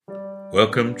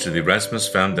Welcome to the Erasmus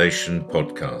Foundation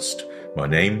podcast. My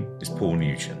name is Paul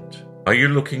Nugent. Are you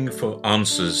looking for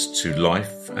answers to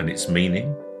life and its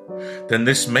meaning? Then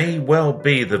this may well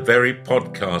be the very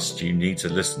podcast you need to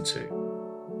listen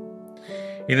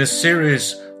to. In a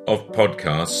series of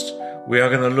podcasts, we are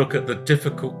going to look at the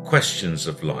difficult questions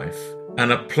of life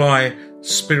and apply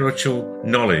spiritual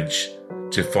knowledge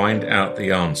to find out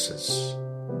the answers.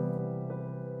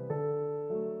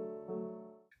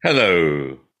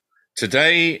 Hello.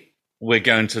 Today we're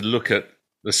going to look at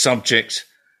the subject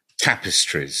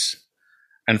tapestries.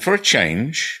 And for a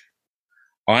change,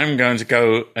 I'm going to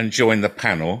go and join the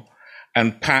panel,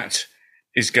 and Pat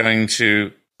is going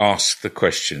to ask the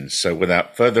questions. So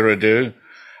without further ado,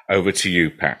 over to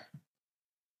you, Pat.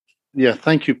 Yeah,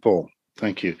 thank you, Paul.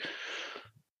 Thank you.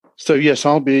 So yes,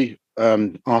 I'll be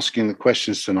asking the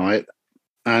questions tonight,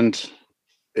 and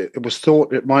it was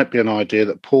thought it might be an idea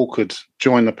that Paul could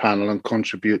join the panel and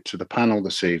contribute to the panel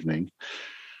this evening,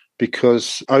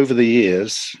 because over the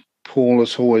years, Paul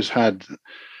has always had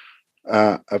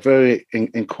a very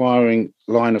inquiring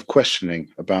line of questioning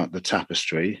about the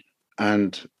tapestry.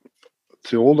 And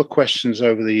through all the questions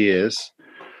over the years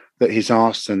that he's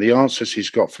asked and the answers he's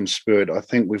got from Spirit, I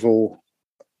think we've all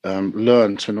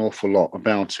learned an awful lot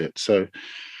about it.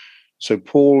 So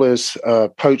Paul is a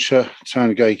poacher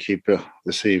turned gatekeeper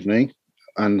this evening,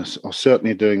 and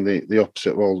certainly doing the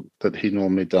opposite role that he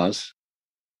normally does.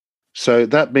 So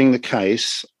that being the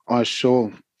case, I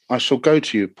shall go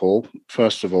to you, Paul,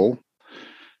 first of all,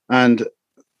 and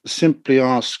simply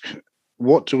ask,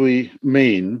 what do we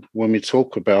mean when we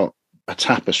talk about a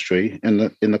tapestry in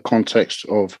the context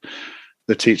of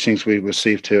the teachings we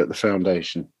received here at the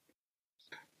Foundation?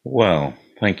 Well,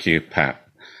 thank you, Pat.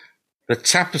 The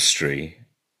tapestry,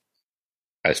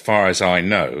 as far as I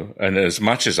know, and as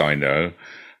much as I know,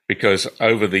 because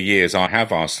over the years I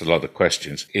have asked a lot of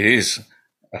questions, it is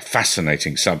a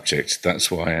fascinating subject.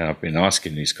 That's why I've been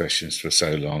asking these questions for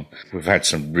so long. We've had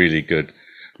some really good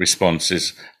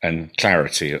responses and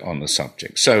clarity on the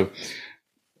subject. So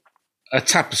a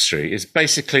tapestry is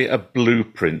basically a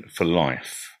blueprint for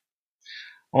life.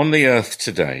 On the earth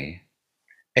today,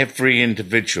 every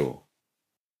individual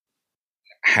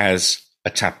has a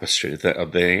tapestry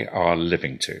that they are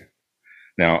living to.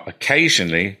 Now,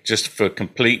 occasionally, just for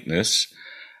completeness,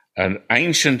 an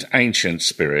ancient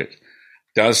spirit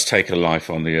does take a life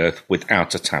on the earth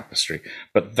without a tapestry,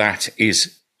 but that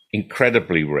is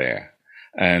incredibly rare.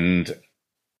 And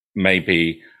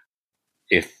maybe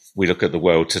if we look at the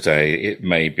world today, it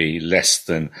may be less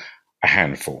than a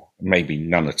handful, maybe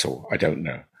none at all. I don't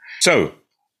know. So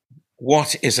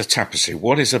what is a tapestry?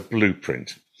 What is a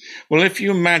blueprint? Well, if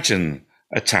you imagine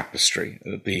a tapestry,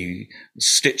 the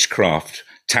stitchcraft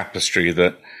tapestry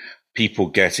that people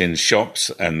get in shops,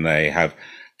 and they have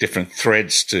different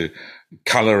threads to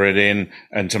color it in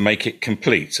and to make it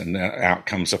complete, and out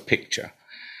comes a picture.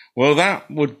 Well, that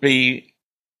would be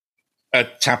a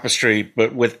tapestry,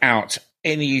 but without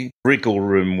any wriggle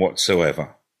room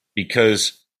whatsoever,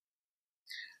 because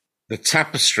the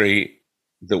tapestry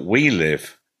that we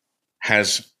live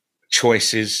has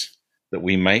choices that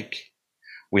we make.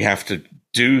 We have to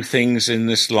do things in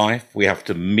this life. We have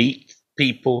to meet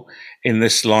people in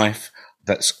this life.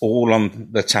 That's all on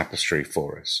the tapestry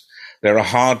for us. There are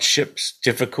hardships,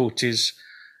 difficulties,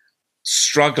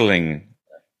 struggling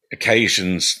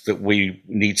occasions that we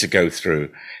need to go through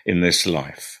in this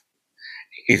life.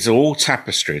 It's all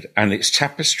tapestried, and it's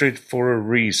tapestried for a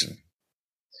reason.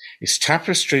 It's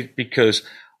tapestried because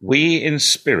we in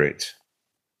spirit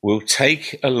will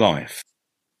take a life,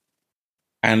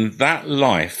 and that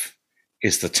life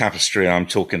is the tapestry I'm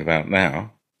talking about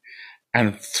now.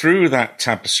 And through that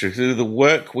tapestry, through the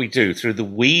work we do, through the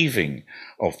weaving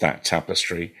of that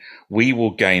tapestry, we will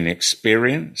gain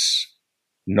experience,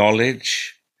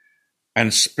 knowledge,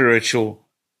 and spiritual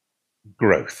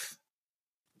growth.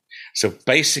 So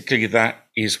basically, that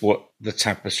is what the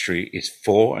tapestry is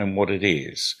for and what it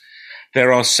is.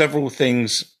 There are several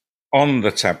things on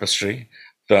the tapestry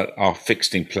that are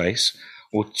fixed in place,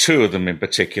 or two of them in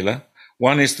particular.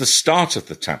 One is the start of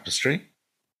the tapestry,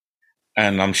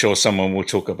 and I'm sure someone will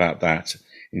talk about that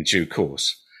in due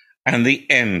course, and the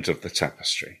end of the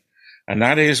tapestry. And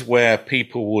that is where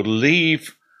people will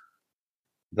leave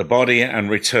the body and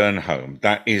return home.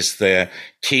 That is their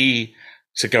key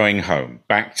to going home,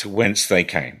 back to whence they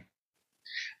came.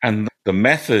 And the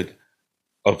method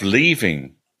of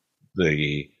leaving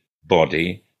the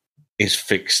body is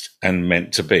fixed and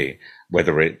meant to be,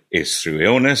 whether it is through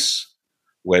illness,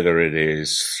 whether it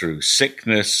is through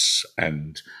sickness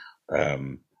and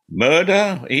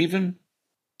murder, even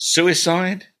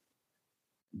suicide,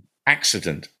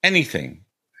 accident, anything.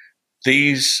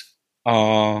 These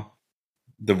are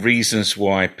the reasons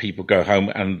why people go home,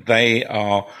 and they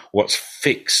are what's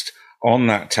fixed on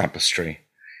that tapestry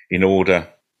in order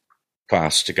for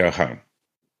us to go home.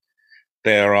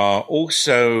 There are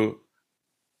also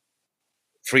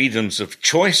freedoms of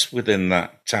choice within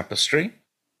that tapestry,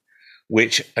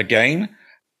 which again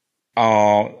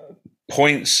are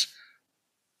points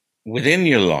within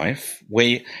your life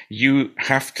where you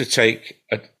have to take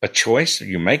a choice,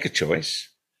 you make a choice,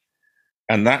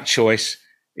 and that choice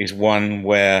is one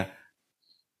where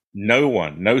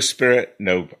no spirit,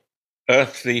 no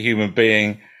earthly human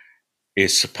being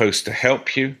is supposed to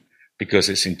help you because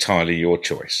it's entirely your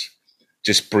choice.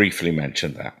 Just briefly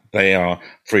mention that. They are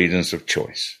freedoms of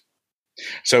choice.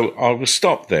 So I will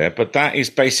stop there, but that is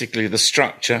basically the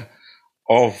structure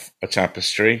of a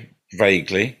tapestry,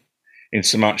 vaguely, in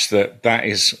so much that that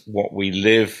is what we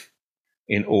live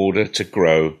in order to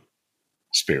grow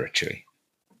spiritually.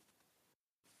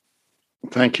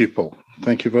 Thank you, Paul.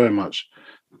 Thank you very much.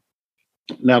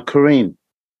 Now, Corinne,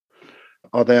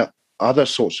 are there other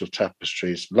sorts of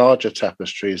tapestries, larger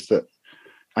tapestries that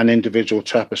an individual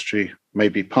tapestry may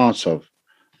be part of?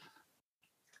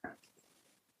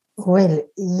 Well,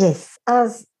 yes.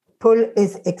 As Paul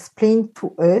has explained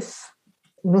to us,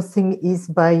 nothing is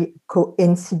by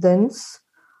coincidence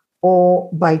or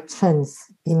by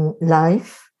chance in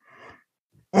life.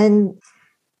 And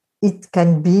it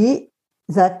can be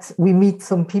that we meet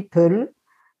some people,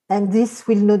 and this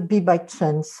will not be by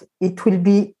chance. It will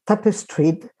be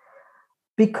tapestried,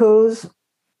 because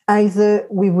either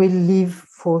we will live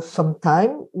for some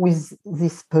time with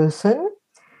this person.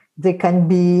 They can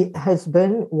be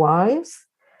husband, wives.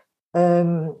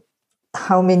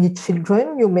 How many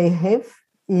children you may have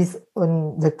is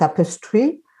on the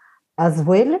tapestry as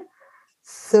well.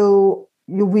 So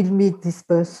you will meet this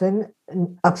person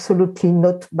absolutely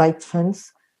not by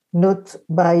chance, not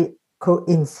by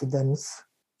coincidence.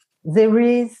 There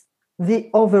is the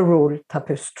overall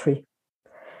tapestry,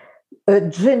 a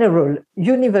general,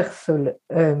 universal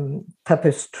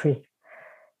tapestry.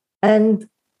 And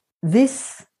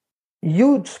this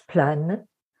huge plan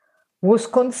was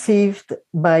conceived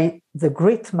by the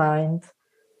great mind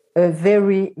a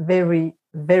very, very,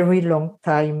 very long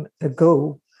time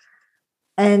ago.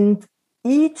 And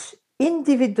each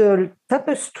individual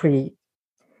tapestry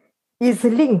is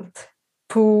linked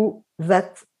to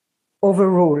that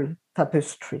overall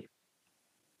tapestry.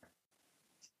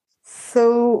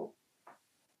 So,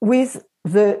 with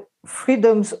the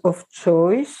freedoms of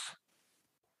choice,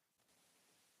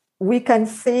 we can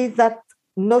say that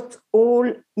not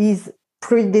all is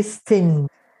predestined,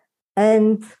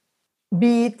 and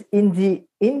be it in the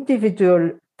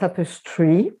individual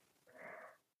tapestry,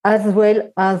 as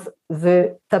well as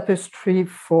the tapestry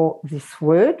for this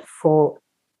world, for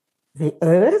the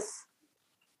earth,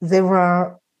 there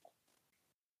are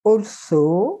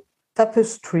also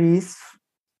tapestries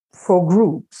for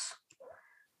groups.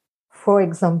 For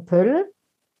example,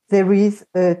 there is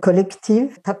a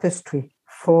collective tapestry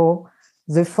for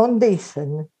the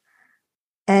foundation,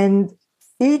 and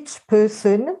each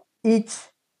person, each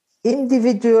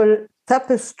individual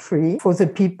tapestry for the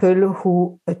people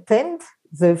who attend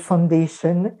the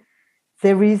foundation,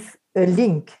 there is a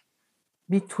link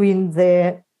between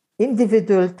their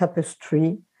individual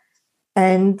tapestry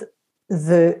and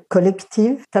the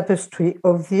collective tapestry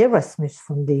of the Erasmus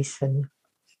Foundation.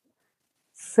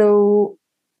 So,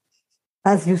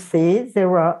 as you say,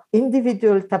 there are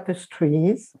individual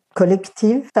tapestries,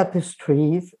 collective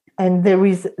tapestries, and there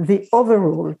is the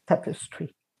overall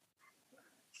tapestry.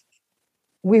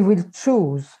 We will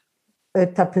choose a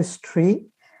tapestry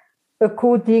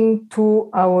according to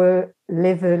our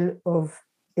level of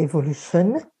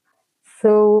evolution.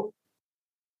 So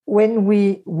when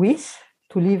we wish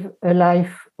to live a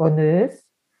life on Earth,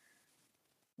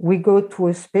 we go to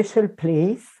a special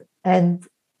place and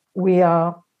we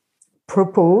are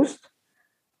proposed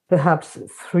perhaps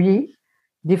 3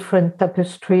 different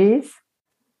tapestries,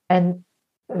 and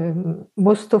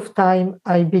most of time,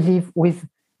 I believe, with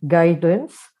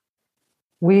guidance,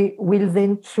 we will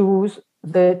then choose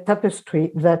the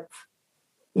tapestry that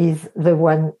is the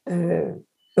one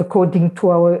according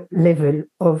to our level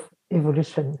of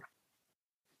evolution.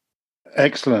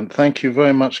 Excellent. Thank you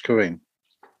very much, Corinne.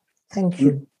 Thank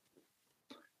you.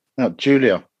 Now,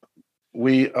 Julia,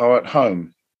 we are at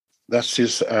home. That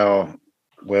is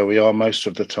where we are most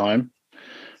of the time.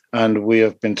 And we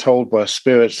have been told by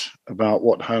Spirit about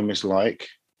what home is like.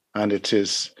 And it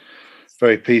is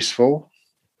very peaceful,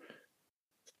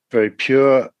 very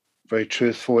pure, very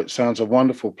truthful. It sounds a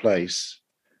wonderful place.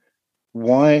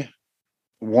 Why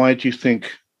do you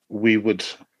think we would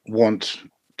want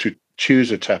to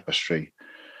choose a tapestry.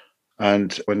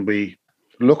 And when we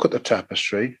look at the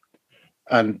tapestry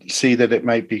and see that it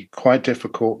may be quite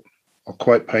difficult or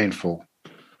quite painful.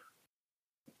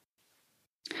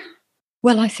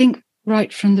 Well, I think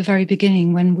right from the very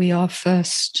beginning, when we are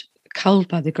first culled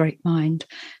by the great mind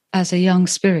as a young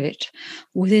spirit,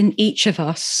 within each of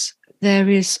us, there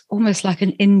is almost like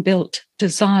an inbuilt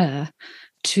desire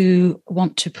to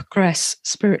want to progress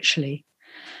spiritually.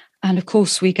 And of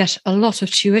course, we get a lot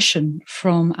of tuition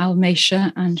from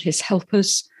Almesha and his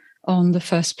helpers on the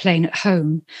first plane at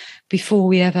home before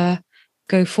we ever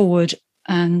go forward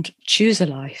and choose a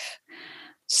life.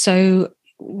 So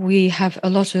we have a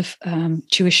lot of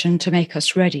tuition to make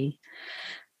us ready.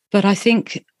 But I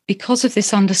think because of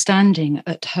this understanding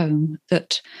at home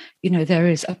that, there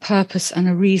is a purpose and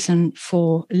a reason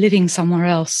for living somewhere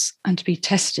else and to be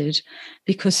tested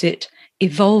because it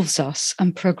evolves us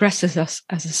and progresses us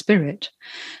as a spirit,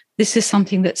 this is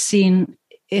something that's seen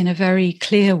in a very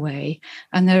clear way.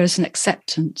 And there is an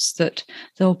acceptance that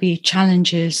there'll be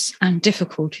challenges and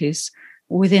difficulties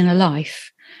within a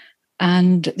life.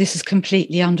 And this is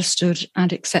completely understood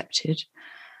and accepted.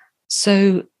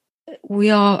 So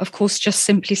we are, of course, just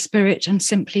simply spirit and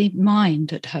simply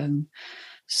mind at home.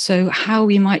 So how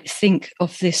we might think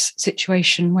of this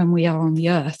situation when we are on the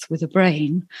earth with a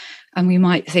brain, and we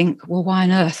might think, well, why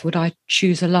on earth would I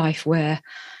choose a life where,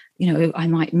 I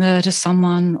might murder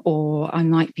someone, or I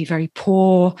might be very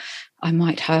poor, I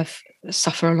might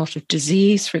suffer a lot of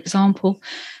disease, for example.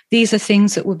 These are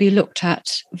things that will be looked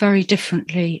at very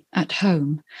differently at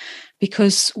home,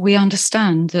 because we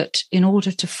understand that in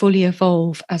order to fully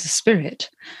evolve as a spirit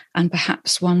and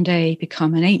perhaps one day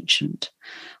become an ancient,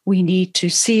 we need to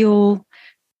see all,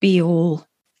 be all,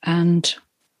 and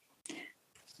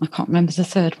I can't remember the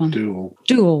third one.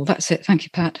 Do all, that's it. Thank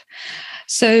you, Pat.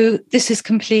 So this is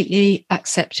completely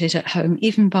accepted at home,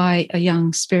 even by a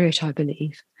young spirit, I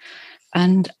believe.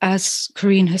 And as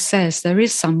Karina says, there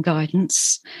is some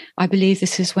guidance. I believe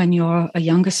this is when you're a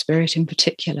younger spirit in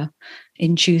particular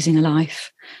in choosing a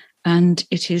life. And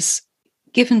it is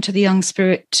given to the young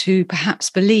spirit to perhaps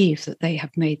believe that they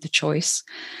have made the choice.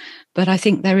 But I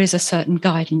think there is a certain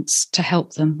guidance to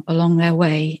help them along their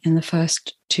way in the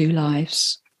first 2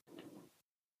 lives.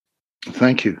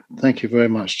 Thank you. Thank you very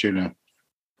much, Julia.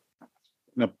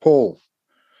 Now, Paul,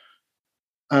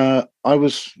 I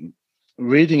was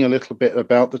reading a little bit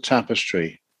about the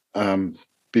tapestry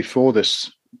before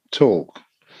this talk.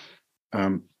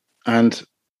 And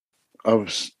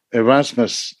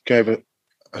Erasmus gave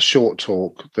a short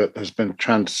talk that has been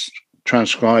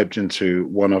transcribed into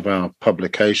one of our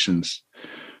publications,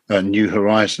 New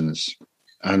Horizons.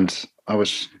 And I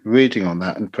was reading on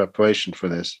that in preparation for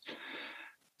this.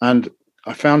 And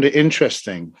I found it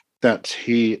interesting that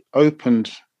he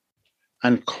opened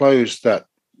and closed that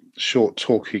short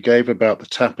talk he gave about the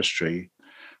tapestry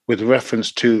with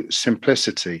reference to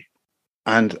simplicity.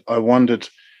 And I wondered,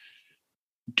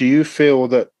 do you feel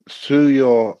that through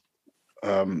your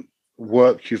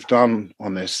work you've done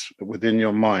on this within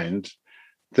your mind,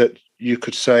 that you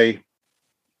could say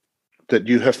that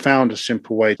you have found a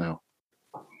simple way now?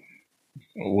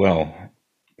 Well,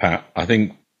 Pat, I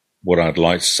think what I'd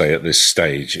like to say at this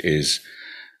stage is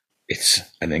it's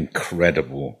an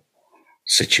incredible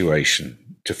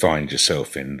situation to find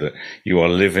yourself in, that you are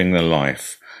living the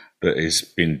life that has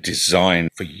been designed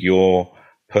for your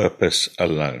purpose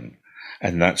alone.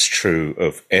 And that's true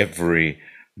of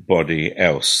everybody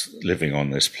else living on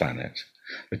this planet.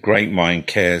 The great mind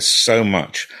cares so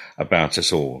much about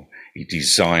us all. He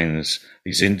designs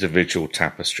these individual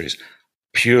tapestries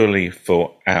purely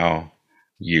for our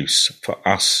use, for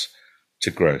us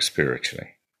to grow spiritually.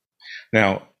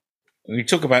 Now, when you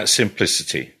talk about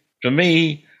simplicity, for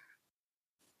me,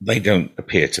 they don't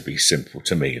appear to be simple.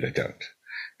 To me, they don't.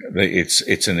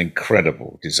 It's an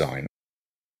incredible design.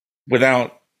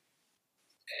 Without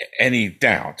any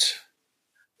doubt,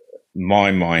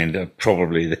 my mind, and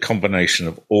probably the combination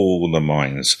of all the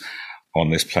minds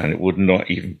on this planet, would not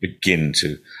even begin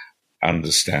to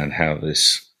understand how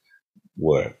this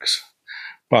works.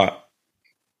 But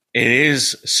it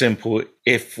is simple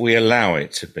if we allow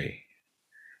it to be.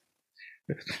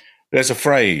 There's a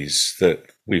phrase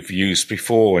that we've used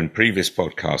before in previous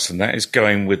podcasts, and that is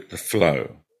going with the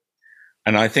flow.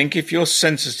 And I think if you're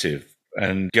sensitive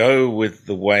and go with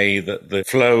the way that the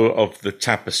flow of the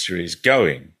tapestry is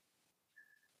going,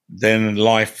 then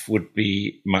life would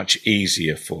be much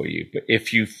easier for you. But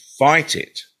if you fight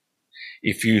it,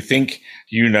 if you think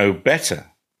you know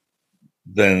better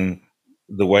than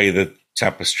the way the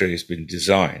tapestry has been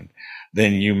designed,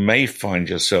 then you may find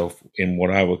yourself in what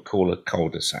I would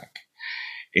cul-de-sac,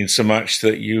 in so much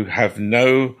that you have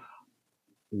no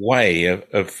way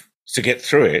of to get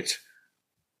through it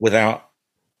without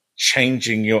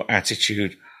changing your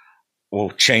attitude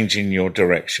or changing your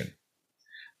direction.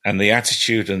 And the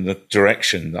attitude and the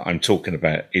direction that I'm talking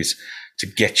about is to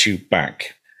get you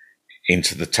back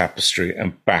into the tapestry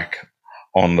and back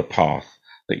on the path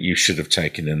that you should have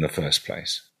taken in the first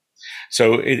place.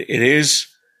 So it is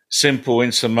simple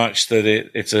in so much that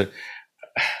it's a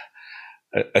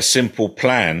simple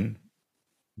plan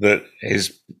that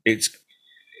it's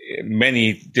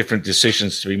many different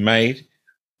decisions to be made,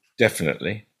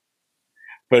 definitely.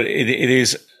 But it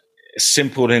is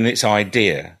simple in its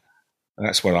idea. And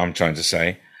that's what I'm trying to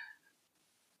say.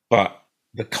 But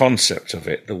the concept of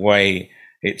it, the way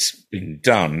it's been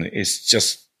done, is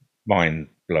just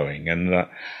mind-blowing. And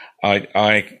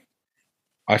I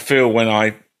feel when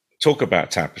I talk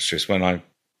about tapestries, when I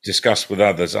discuss with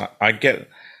others, I get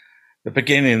the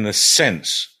beginning, the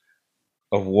sense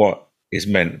of what is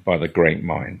meant by the great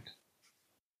mind.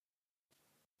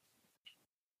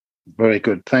 Very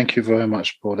good. Thank you very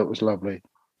much, Paul. That was lovely.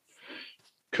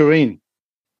 Corinne,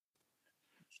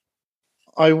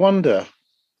 I wonder,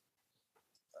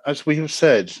 as we have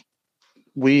said,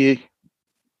 we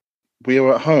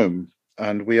are at home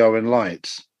and we are in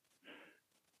light.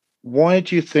 Why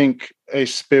do you think a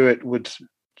spirit would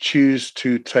choose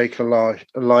to take a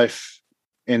life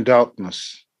in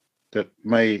darkness that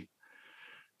may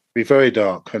be very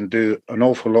dark and do an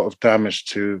awful lot of damage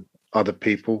to other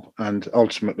people and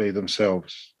ultimately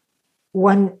themselves?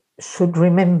 One should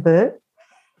remember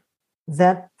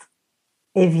that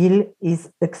evil is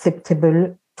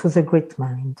acceptable to the great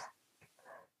mind.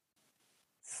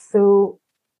 So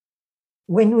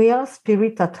when we are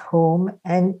spirit at home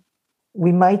and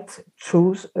we might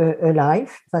choose a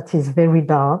life that is very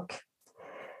dark,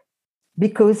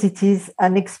 because it is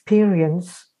an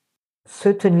experience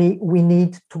certainly we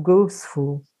need to go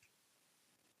through.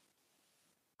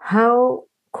 How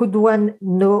could one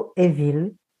know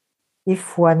evil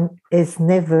if one has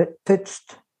never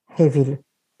touched evil,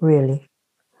 really?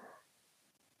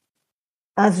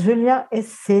 As Julia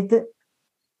has said,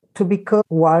 to become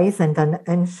wise and an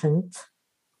ancient,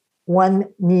 one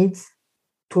needs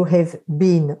to have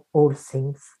been all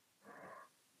things.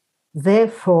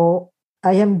 Therefore,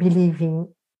 I am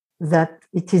believing that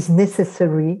it is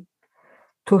necessary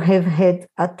to have had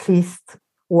at least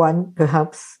one,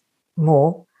 perhaps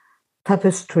more,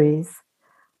 tapestries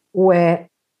where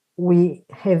we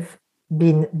have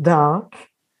been dark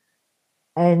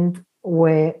and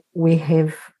where we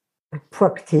have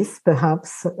practiced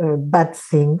perhaps bad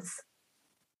things,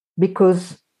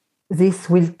 because this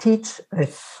will teach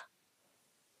us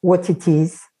what it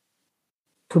is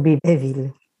to be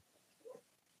evil.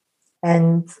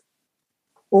 And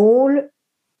all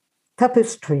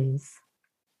tapestries,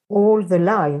 all the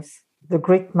lives the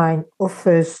great mind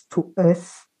offers to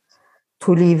us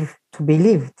to live, to be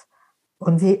lived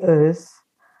on the earth,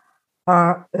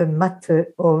 are a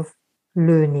matter of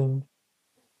learning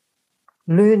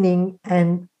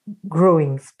and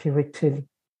growing spiritually.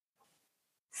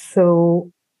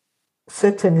 So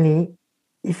certainly,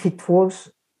 if it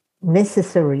was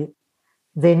necessary,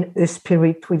 then a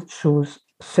spirit will choose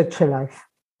such a life.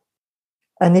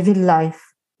 An evil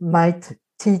life might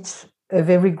teach a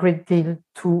very great deal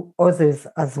to others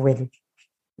as well.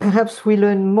 Perhaps we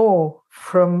learn more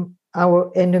from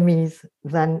our enemies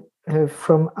than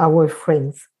from our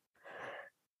friends,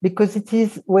 because it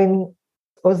is when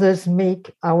others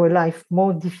make our life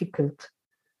more difficult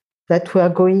that we are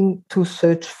going to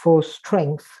search for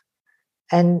strength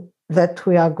and that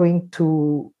we are going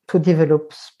to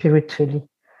develop spiritually.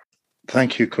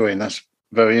 Thank you, Corinne. That's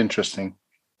very interesting.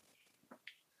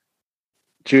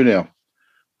 Julia,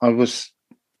 I was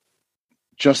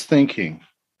just thinking,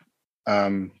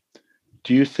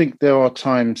 do you think there are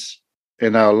times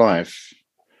in our life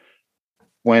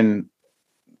when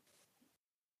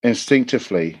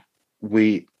instinctively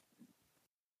we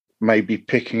may be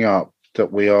picking up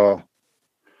that we are,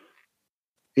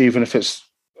 even if it's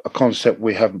a concept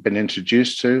we haven't been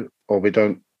introduced to or we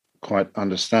don't quite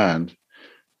understand,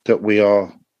 that we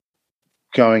are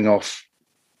going off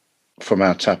from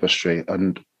our tapestry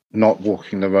and not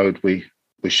walking the road we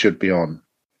should be on?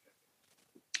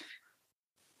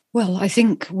 Well, I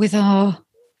think with our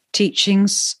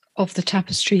teachings of the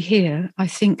tapestry here, I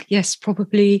think, yes,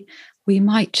 probably we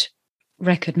might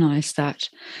recognize that.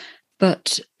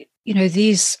 But, you know,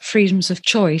 these freedoms of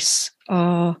choice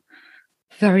are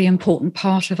a very important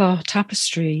part of our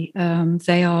tapestry.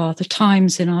 They are the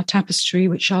times in our tapestry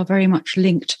which are very much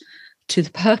linked to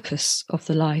the purpose of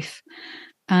the life.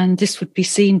 And this would be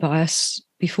seen by us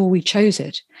before we chose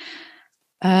it.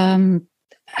 And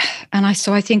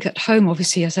So I think at home,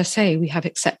 obviously, as I say, we have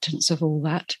acceptance of all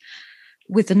that.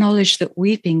 With the knowledge that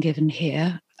we've been given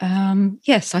here,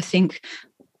 yes, I think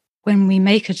when we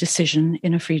make a decision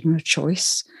in a freedom of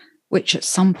choice, which at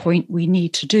some point we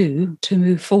need to do to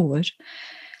move forward,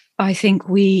 I think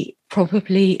we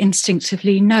probably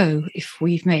instinctively know if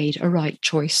we've made a right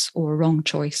choice or a wrong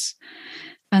choice.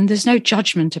 And there's no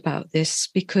judgment about this,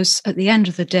 because at the end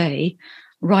of the day,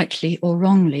 rightly or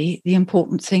wrongly, the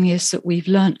important thing is that we've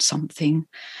learnt something.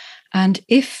 And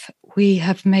if we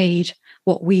have made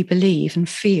what we believe and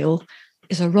feel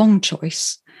is a wrong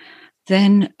choice,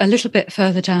 then a little bit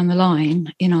further down the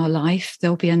line in our life,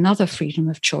 there'll be another freedom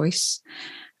of choice.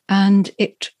 And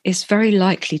it is very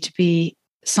likely to be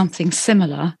something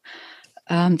similar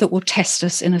that will test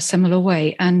us in a similar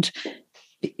way. And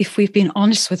if we've been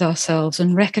honest with ourselves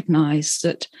and recognized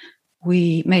that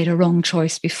we made a wrong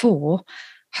choice before,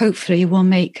 hopefully we'll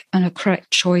make a correct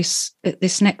choice at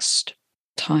this next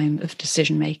time of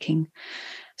decision making.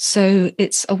 So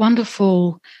it's a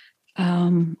wonderful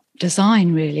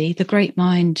design, really. The great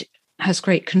mind has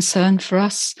great concern for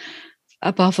us.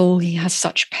 Above all, he has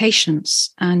such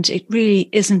patience, and it really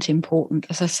isn't important,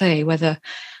 as I say, whether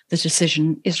the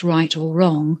decision is right or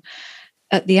wrong.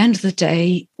 At the end of the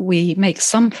day, we make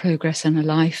some progress in a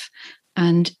life,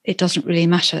 and it doesn't really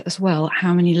matter as well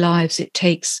how many lives it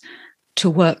takes to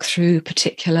work through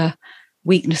particular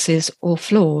weaknesses or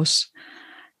flaws.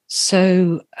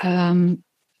 So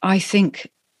I think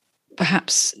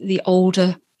perhaps the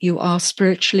older you are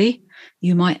spiritually,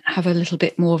 you might have a little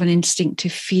bit more of an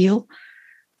instinctive feel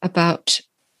about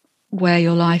where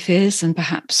your life is and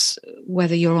perhaps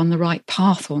whether you're on the right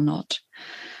path or not.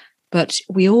 But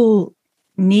we all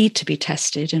need to be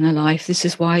tested in a life. This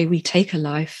is why we take a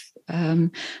life.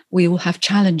 We all have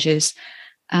challenges.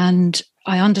 And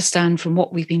I understand from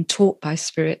what we've been taught by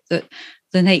Spirit that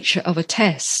the nature of a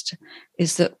test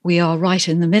is that we are right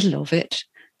in the middle of it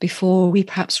before we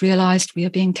perhaps realized we are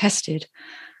being tested.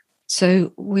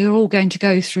 So we're all going to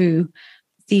go through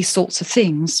these sorts of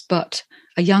things, but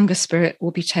a younger spirit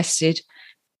will be tested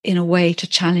in a way to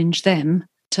challenge them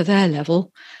to their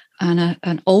level, and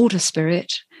an older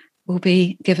spirit will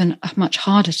be given a much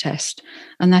harder test.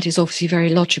 And that is obviously very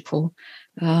logical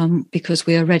because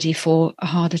we are ready for a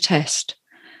harder test.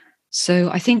 So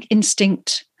I think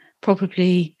instinct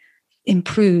probably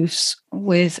improves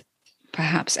with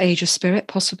perhaps age of spirit,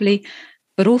 possibly,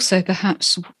 but also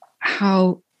perhaps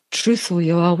how truthful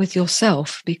you are with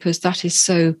yourself, because that is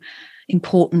so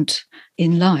important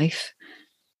in life.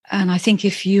 And I think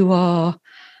if you are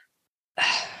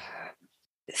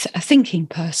a thinking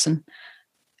person,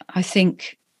 I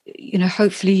think,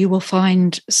 hopefully you will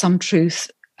find some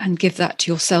truth and give that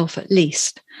to yourself at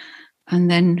least, and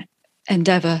then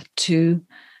endeavour to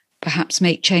perhaps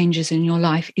make changes in your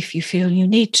life if you feel you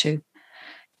need to.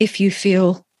 If you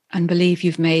feel and believe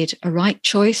you've made a right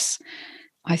choice,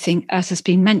 I think, as has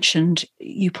been mentioned,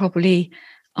 you probably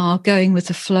are going with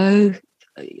the flow.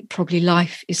 Probably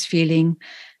life is feeling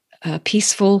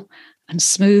peaceful and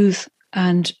smooth,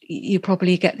 and you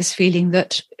probably get this feeling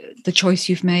that the choice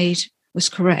you've made was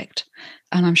correct.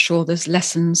 And I'm sure there's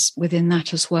lessons within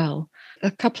that as well.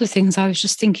 A couple of things I was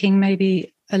just thinking,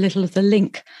 maybe a little of the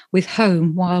link with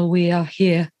home while we are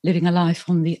here living a life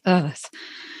on the earth.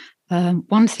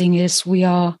 One thing is we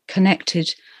are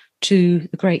connected to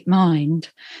the great mind.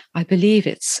 I believe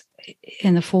it's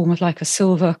in the form of like a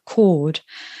silver cord,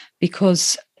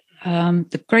 because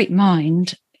the great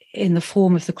mind in the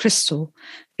form of the crystal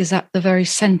is at the very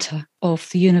center of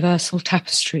the universal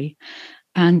tapestry.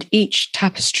 And each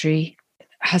tapestry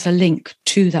has a link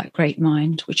to that great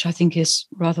mind, which I think is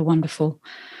rather wonderful.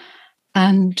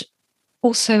 And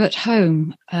also at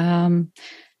home, in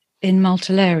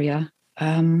Multilaria,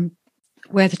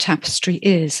 where the tapestry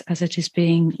is as it is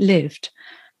being lived,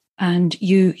 and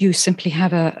you simply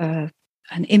have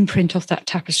an imprint of that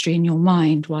tapestry in your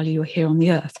mind while you are here on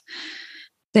the earth.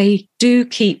 They do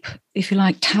keep, if you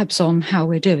like, tabs on how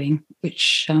we're doing,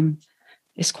 which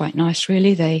is quite nice,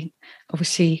 really. They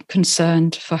obviously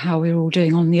concerned for how we're all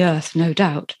doing on the earth, no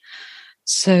doubt.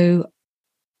 So,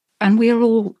 and we are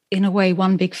all, in a way,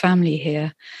 one big family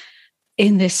here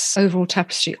in this overall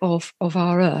tapestry of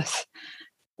our earth,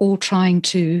 all trying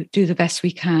to do the best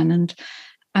we can,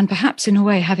 and perhaps in a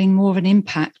way having more of an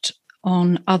impact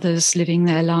on others living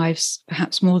their lives,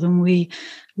 perhaps more than we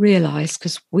realise,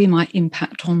 because we might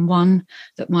impact on one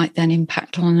that might then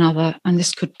impact on another, and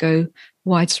this could go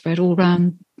widespread all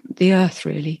around the earth,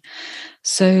 really.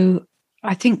 So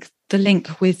I think the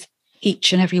link with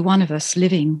each and every one of us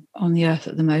living on the earth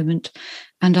at the moment,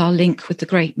 and our link with the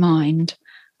great mind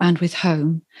and with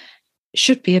home,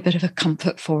 should be a bit of a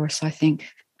comfort for us, I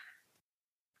think.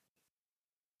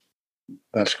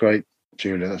 That's great,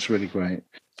 Julia. That's really great.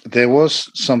 There was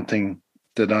something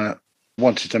that I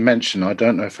wanted to mention. I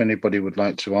don't know if anybody would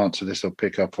like to answer this or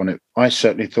pick up on it. I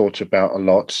certainly thought about a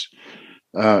lot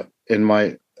in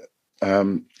my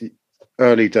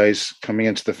early days coming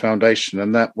into the foundation,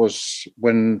 and that was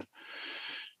when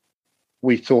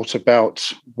we thought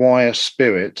about why a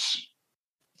spirit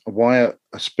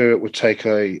would take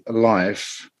a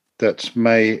life that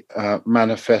may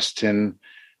manifest in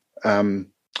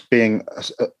being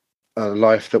a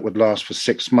life that would last for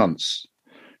 6 months.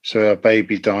 So a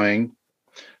baby dying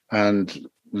and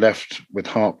left with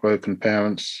heartbroken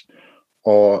parents,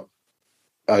 or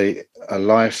a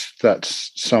life that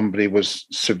somebody was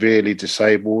severely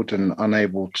disabled and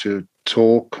unable to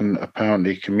talk and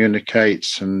apparently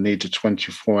communicates and needed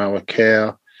 24-hour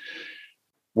care.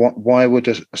 Why would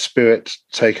a spirit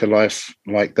take a life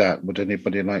like that? Would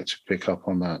anybody like to pick up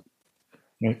on that?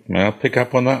 May I pick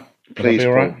up on that? Please,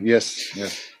 Paul. Right?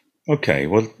 Yes. Okay,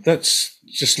 well, let's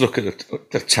just look at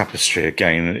the tapestry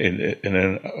again in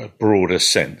a broader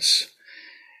sense.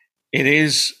 It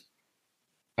is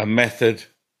a method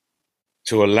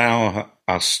to allow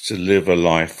us to live a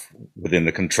life within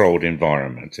a controlled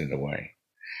environment in a way.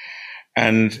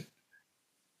 And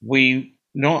we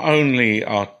not only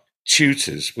are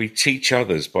tutors, we teach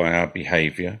others by our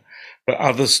behavior, but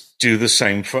others do the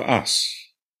same for us.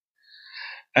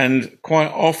 And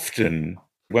quite often,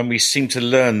 when we seem to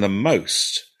learn the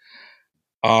most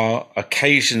are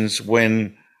occasions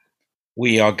when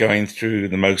we are going through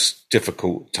the most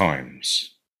difficult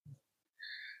times.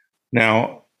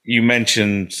 Now, you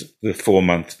mentioned the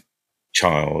 4-month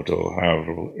child, or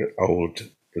however old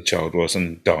the child was,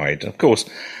 and died. Of course,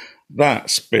 that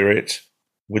spirit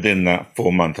within that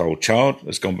 4-month-old child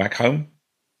has gone back home.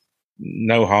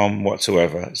 No harm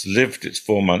whatsoever. It's lived its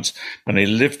 4 months, and it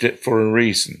lived it for a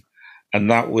reason. And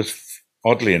that was,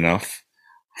 oddly enough,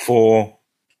 for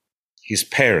his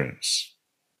parents.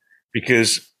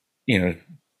 Because,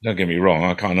 don't get me wrong,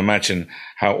 I can't imagine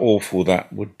how awful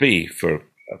that would be for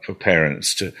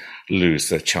parents to lose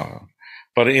their child.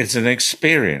 But it's an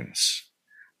experience,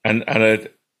 and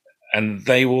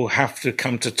they will have to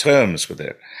come to terms with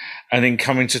it. And in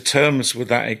coming to terms with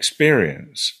that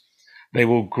experience, they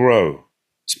will grow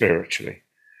spiritually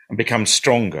and become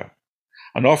stronger.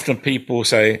 And often people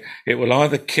say it will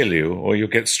either kill you or you'll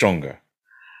get stronger.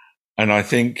 And I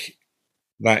think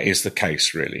that is the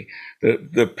case, really.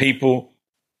 The people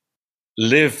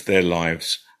live their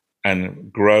lives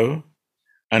and grow,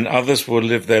 and others will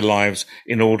live their lives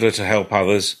in order to help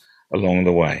others along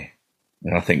the way.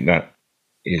 And I think that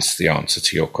is the answer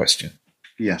to your question.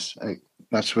 Yes,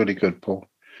 that's really good, Paul.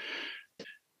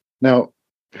 Now,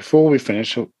 before we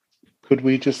finish, could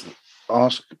we just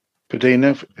ask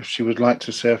Padina if she would like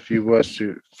to say a few words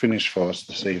to finish for us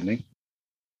this evening?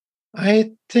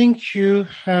 I think you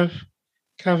have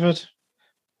covered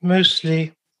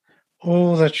mostly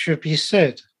all that should be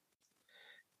said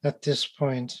at this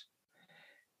point.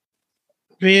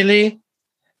 Really,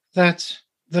 that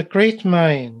the great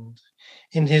mind,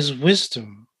 in his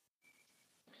wisdom,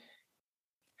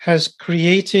 has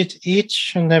created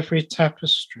each and every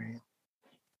tapestry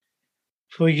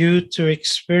for you to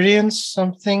experience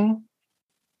something,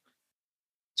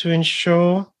 to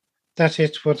ensure that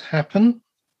it would happen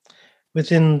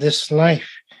within this life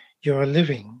you are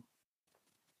living,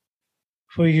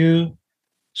 for you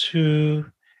to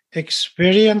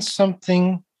experience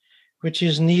something which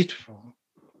is needful,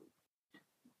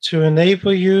 to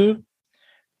enable you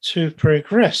to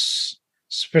progress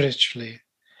spiritually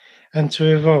and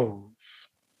to evolve.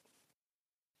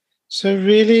 So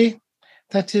really,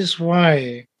 that is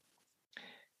why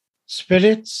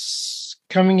spirits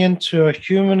coming into a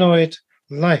humanoid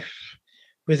life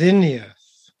within the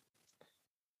earth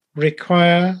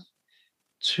require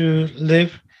to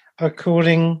live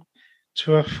according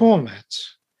to a format,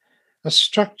 a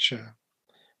structure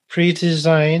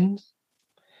pre-designed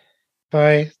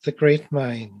by the great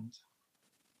mind.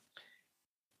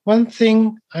 One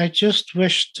thing I just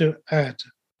wish to add,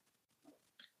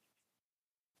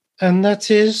 and that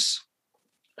is,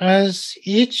 as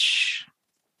each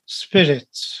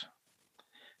spirit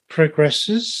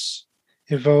progresses,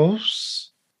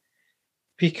 evolves,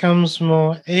 becomes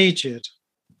more aged,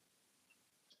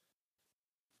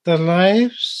 the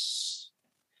lives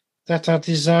that are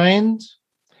designed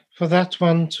for that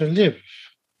one to live,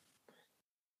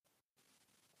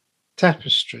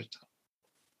 tapestried,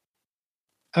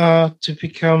 are to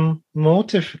become more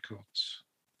difficult,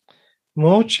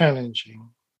 more challenging,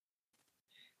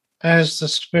 as the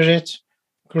spirit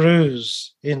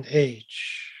grows in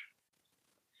age,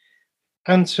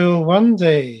 until one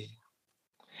day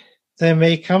there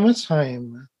may come a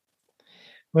time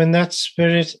when that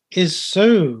spirit is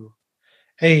so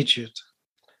aged,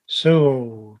 so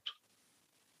old,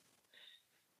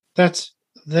 that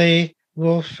they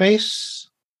will face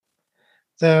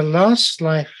their last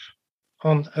life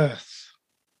on earth.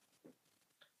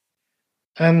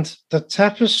 And the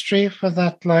tapestry for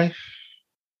that life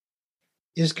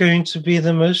is going to be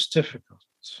the most difficult,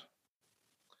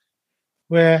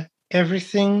 where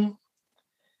everything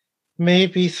may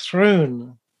be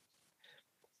thrown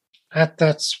at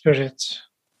that spirit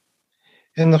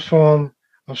in the form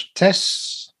of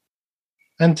tests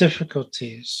and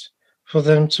difficulties for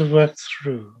them to work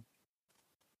through.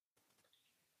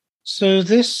 So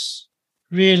this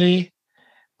really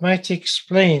might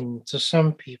explain to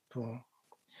some people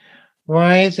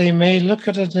why they may look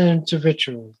at an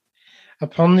individual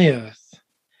upon the earth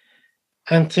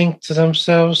and think to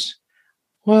themselves,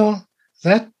 well,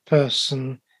 that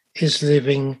person is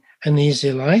living an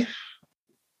easy life,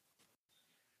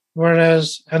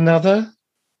 whereas another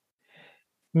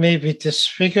may be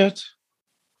disfigured,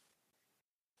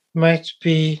 might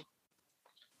be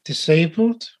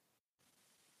disabled,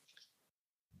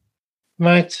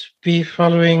 might be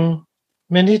following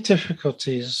many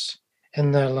difficulties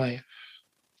in their life.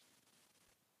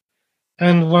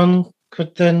 And one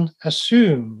could then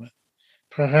assume,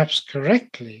 perhaps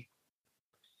correctly,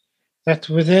 that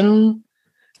within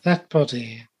that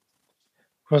body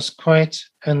was quite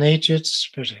an aged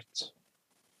spirit.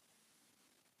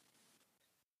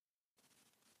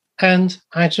 And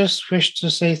I just wish to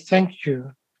say thank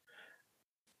you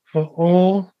for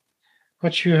all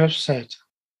what you have said.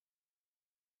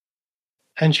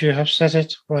 And you have said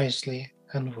it wisely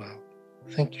and well.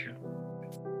 Thank you.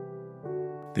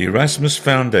 The Erasmus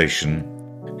Foundation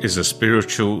is a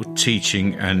spiritual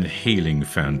teaching and healing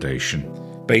foundation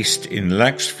based in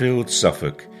Laxfield,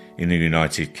 Suffolk, in the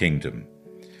United Kingdom.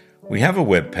 We have a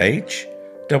webpage,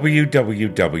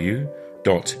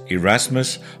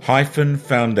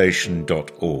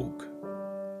 www.erasmus-foundation.org.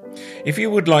 If you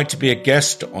would like to be a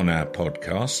guest on our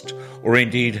podcast, or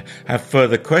indeed have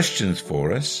further questions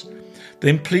for us,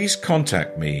 then please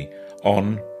contact me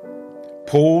on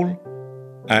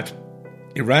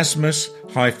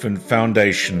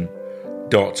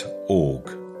paul@erasmus-foundation.org,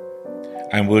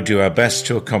 and we'll do our best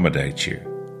to accommodate you.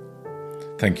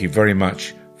 Thank you very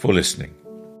much for listening.